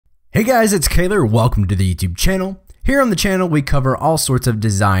Hey guys, it's Kaylor. Welcome to the YouTube channel. Here on the channel, we cover all sorts of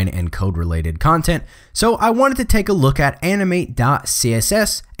design and code related content. So I wanted to take a look at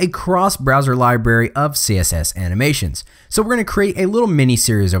Animate.css, a cross-browser library of CSS animations. So we're going to create a little mini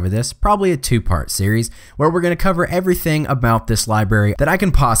series over this, probably a two-part series, where we're going to cover everything about this library that I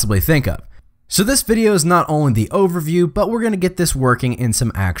can possibly think of. So this video is not only the overview, but we're going to get this working in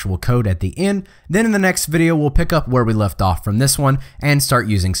some actual code at the end. Then in the next video, we'll pick up where we left off from this one and start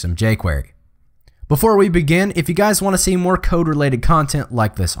using some jQuery. Before we begin, if you guys want to see more code related content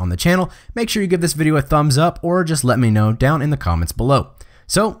like this on the channel, make sure you give this video a thumbs up or just let me know down in the comments below.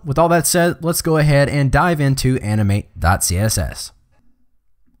 So with all that said, let's go ahead and dive into Animate.css.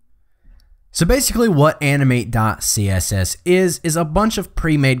 So basically what Animate.css is a bunch of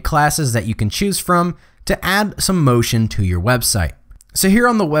pre-made classes that you can choose from to add some motion to your website. So here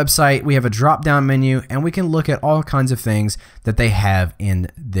on the website, we have a drop-down menu and we can look at all kinds of things that they have in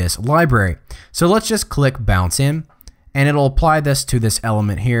this library. So let's just click bounce in and it'll apply this to this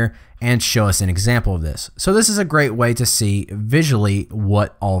element here and show us an example of this. So this is a great way to see visually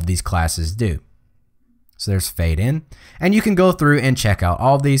what all of these classes do. So there's fade in, and you can go through and check out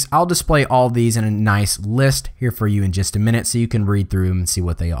all of these. I'll display all of these in a nice list here for you in just a minute so you can read through them and see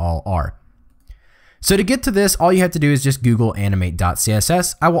what they all are. So to get to this, all you have to do is just Google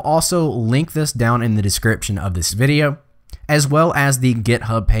Animate.css. I will also link this down in the description of this video, as well as the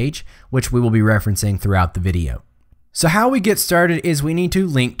GitHub page, which we will be referencing throughout the video. So how we get started is we need to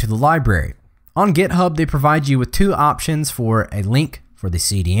link to the library. On GitHub, they provide you with two options for a link for the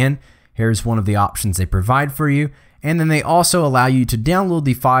CDN. Here's one of the options they provide for you. And then they also allow you to download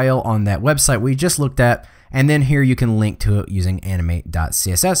the file on that website we just looked at. And then here you can link to it using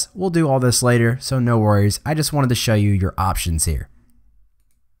Animate.css. We'll do all this later, so no worries. I just wanted to show you your options here.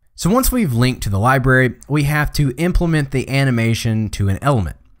 So once we've linked to the library, we have to implement the animation to an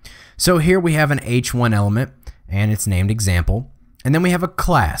element. So here we have an H1 element and it's named example. And then we have a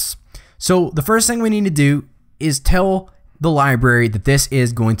class. So the first thing we need to do is tell the library that this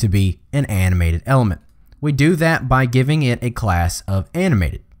is going to be an animated element. We do that by giving it a class of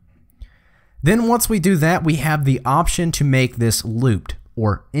animated. Then once we do that, we have the option to make this looped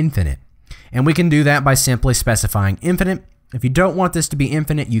or infinite. And we can do that by simply specifying infinite. If you don't want this to be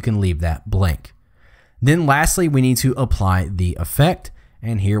infinite, you can leave that blank. Then lastly, we need to apply the effect.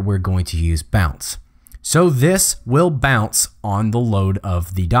 And here we're going to use bounce. So this will bounce on the load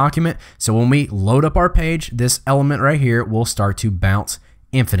of the document. So when we load up our page, this element right here will start to bounce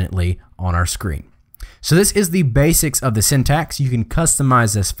infinitely on our screen. So this is the basics of the syntax. You can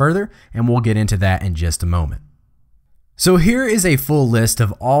customize this further and we'll get into that in just a moment. So here is a full list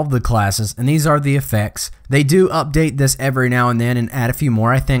of all the classes and these are the effects. They do update this every now and then and add a few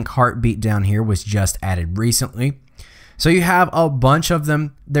more. I think Heartbeat down here was just added recently. So you have a bunch of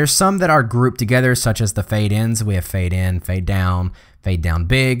them. There's some that are grouped together, such as the fade ins. We have fade in, fade down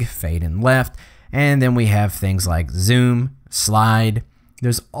big, fade in left. And then we have things like zoom, slide.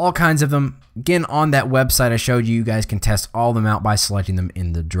 There's all kinds of them. Again, on that website I showed you, you guys can test all of them out by selecting them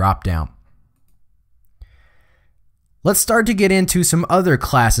in the drop down. Let's start to get into some other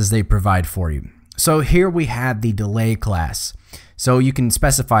classes they provide for you. So here we have the delay class. So you can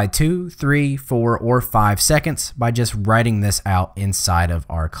specify 2, 3, 4, or 5 seconds by just writing this out inside of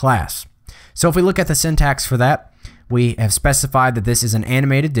our class. So if we look at the syntax for that, we have specified that this is an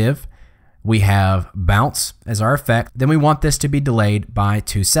animated div. We have bounce as our effect. Then we want this to be delayed by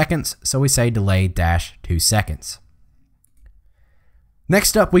 2 seconds. So we say delay -2 seconds.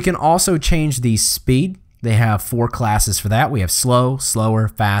 Next up, we can also change the speed. They have 4 classes for that. We have slow, slower,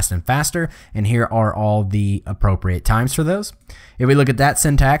 fast, and faster. And here are all the appropriate times for those. If we look at that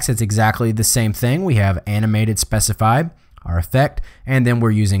syntax, it's exactly the same thing. We have animated specified, our effect, and then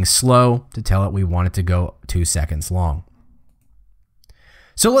we're using slow to tell it we want it to go 2 seconds long.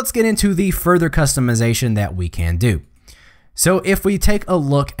 So let's get into the further customization that we can do. So if we take a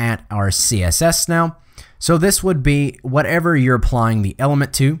look at our CSS now, so this would be whatever you're applying the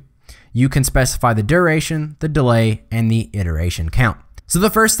element to. You can specify the duration, the delay, and the iteration count. So the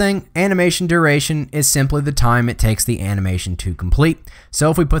first thing, animation duration, is simply the time it takes the animation to complete.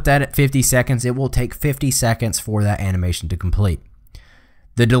 So if we put that at 50 seconds, it will take 50 seconds for that animation to complete.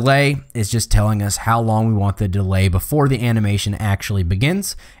 The delay is just telling us how long we want the delay before the animation actually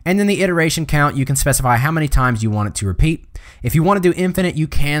begins. And then the iteration count, you can specify how many times you want it to repeat. If you want to do infinite, you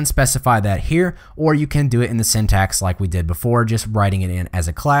can specify that here, or you can do it in the syntax like we did before, just writing it in as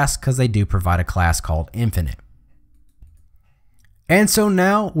a class because they do provide a class called infinite. And so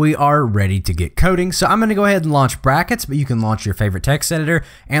now we are ready to get coding. So I'm going to go ahead and launch brackets, but you can launch your favorite text editor,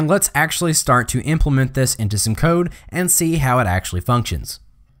 and let's actually start to implement this into some code and see how it actually functions.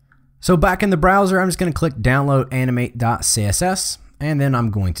 So back in the browser, I'm just going to click download Animate.css, and then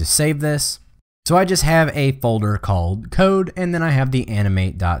I'm going to save this. So I just have a folder called code, and then I have the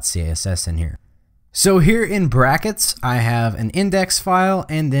Animate.css in here. So here in brackets, I have an index file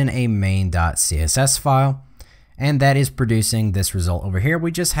and then a main.css file, and that is producing this result over here.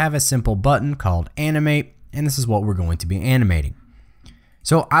 We just have a simple button called animate, and this is what we're going to be animating.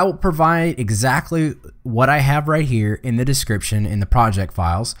 So I will provide exactly what I have right here in the description in the project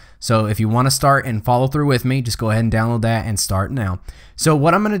files. So if you want to start and follow through with me, just go ahead and download that and start now. So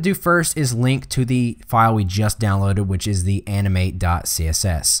what I'm going to do first is link to the file we just downloaded, which is the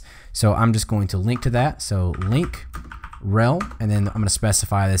animate.css. So I'm just going to link to that. So link rel, and then I'm going to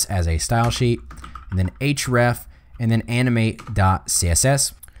specify this as a style sheet, and then href, and then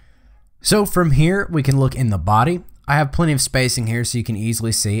animate.css. So from here, we can look in the body. I have plenty of spacing here so you can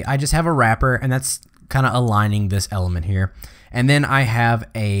easily see. I just have a wrapper, and that's kind of aligning this element here. And then I have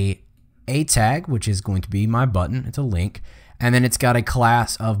a tag, which is going to be my button. It's a link. And then it's got a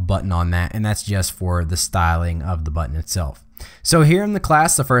class of button on that, and that's just for the styling of the button itself. So here in the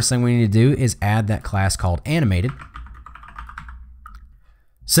class, the first thing we need to do is add that class called animated.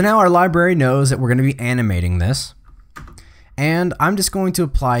 So now our library knows that we're going to be animating this. And I'm just going to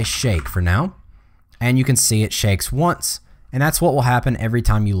apply shake for now. And you can see it shakes once, and that's what will happen every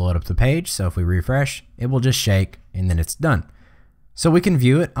time you load up the page. So if we refresh, it will just shake and then it's done. So we can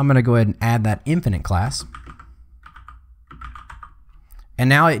view it. I'm going to go ahead and add that infinite class. And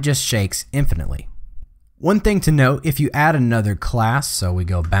now it just shakes infinitely. One thing to note, if you add another class, so we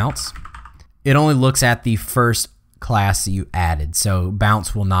go bounce, it only looks at the first class that you added. So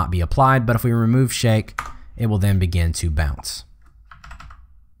bounce will not be applied, but if we remove shake, it will then begin to bounce.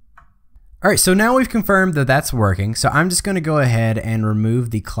 All right, so now we've confirmed that that's working. So I'm just going to go ahead and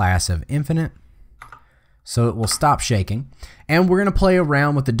remove the class of infinite, so it will stop shaking. And we're going to play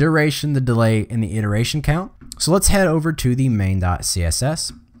around with the duration, the delay, and the iteration count. So let's head over to the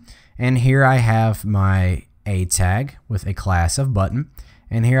main.css. And here I have my a tag with a class of button.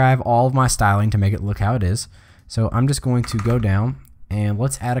 And here I have all of my styling to make it look how it is. So I'm just going to go down and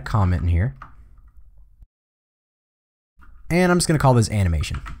let's add a comment in here. And I'm just going to call this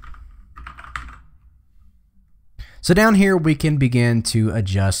animation. So down here, we can begin to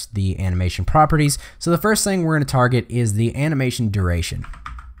adjust the animation properties. So the first thing we're going to target is the animation duration.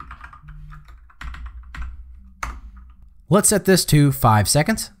 Let's set this to 5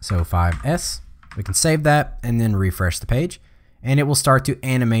 seconds, so 5s. We can save that and then refresh the page, and it will start to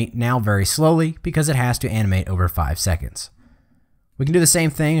animate now very slowly because it has to animate over 5 seconds. We can do the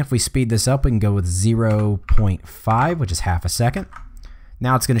same thing if we speed this up. We can go with 0.5, which is half a second.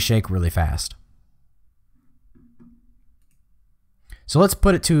 Now it's going to shake really fast. So let's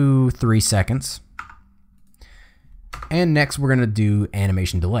put it to 3 seconds. And next we're going to do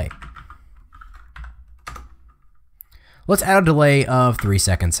animation delay. Let's add a delay of 3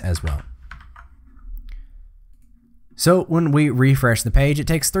 seconds as well. So when we refresh the page, it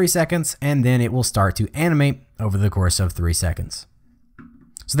takes 3 seconds and then it will start to animate over the course of 3 seconds.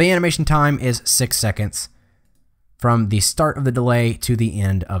 So the animation time is 6 seconds from the start of the delay to the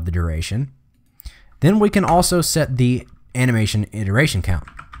end of the duration. Then we can also set the animation iteration count.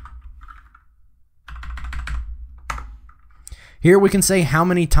 Here we can say how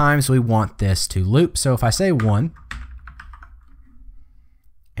many times we want this to loop. So if I say 1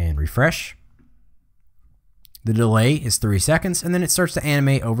 and refresh, the delay is 3 seconds and then it starts to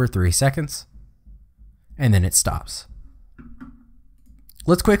animate over 3 seconds and then it stops.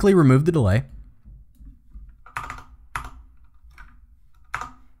 Let's quickly remove the delay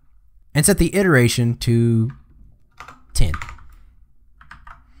and set the iteration to 10.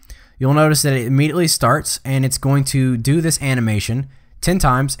 You'll notice that it immediately starts and it's going to do this animation 10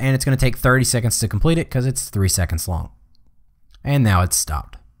 times and it's going to take 30 seconds to complete it because it's 3 seconds long. And now it's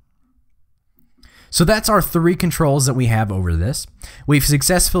stopped. So that's our 3 controls that we have over this. We've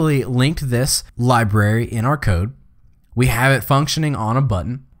successfully linked this library in our code. We have it functioning on a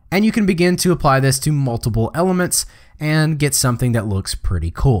button, and you can begin to apply this to multiple elements and get something that looks pretty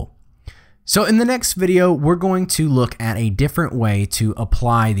cool. So in the next video, we're going to look at a different way to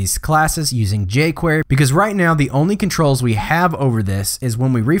apply these classes using jQuery, because right now the only controls we have over this is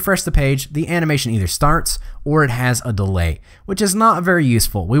when we refresh the page, the animation either starts or it has a delay, which is not very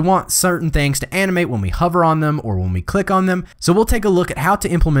useful. We want certain things to animate when we hover on them or when we click on them. So we'll take a look at how to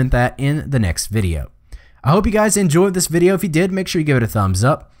implement that in the next video. I hope you guys enjoyed this video. If you did, make sure you give it a thumbs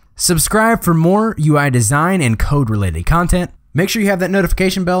up. Subscribe for more UI design and code related content. Make sure you have that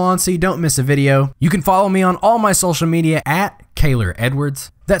notification bell on so you don't miss a video. You can follow me on all my social media at Kaylor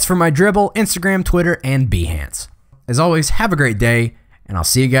Edwards. That's for my Dribble, Instagram, Twitter, and Behance. As always, have a great day, and and I'll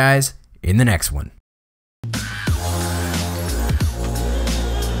see you guys in the next one.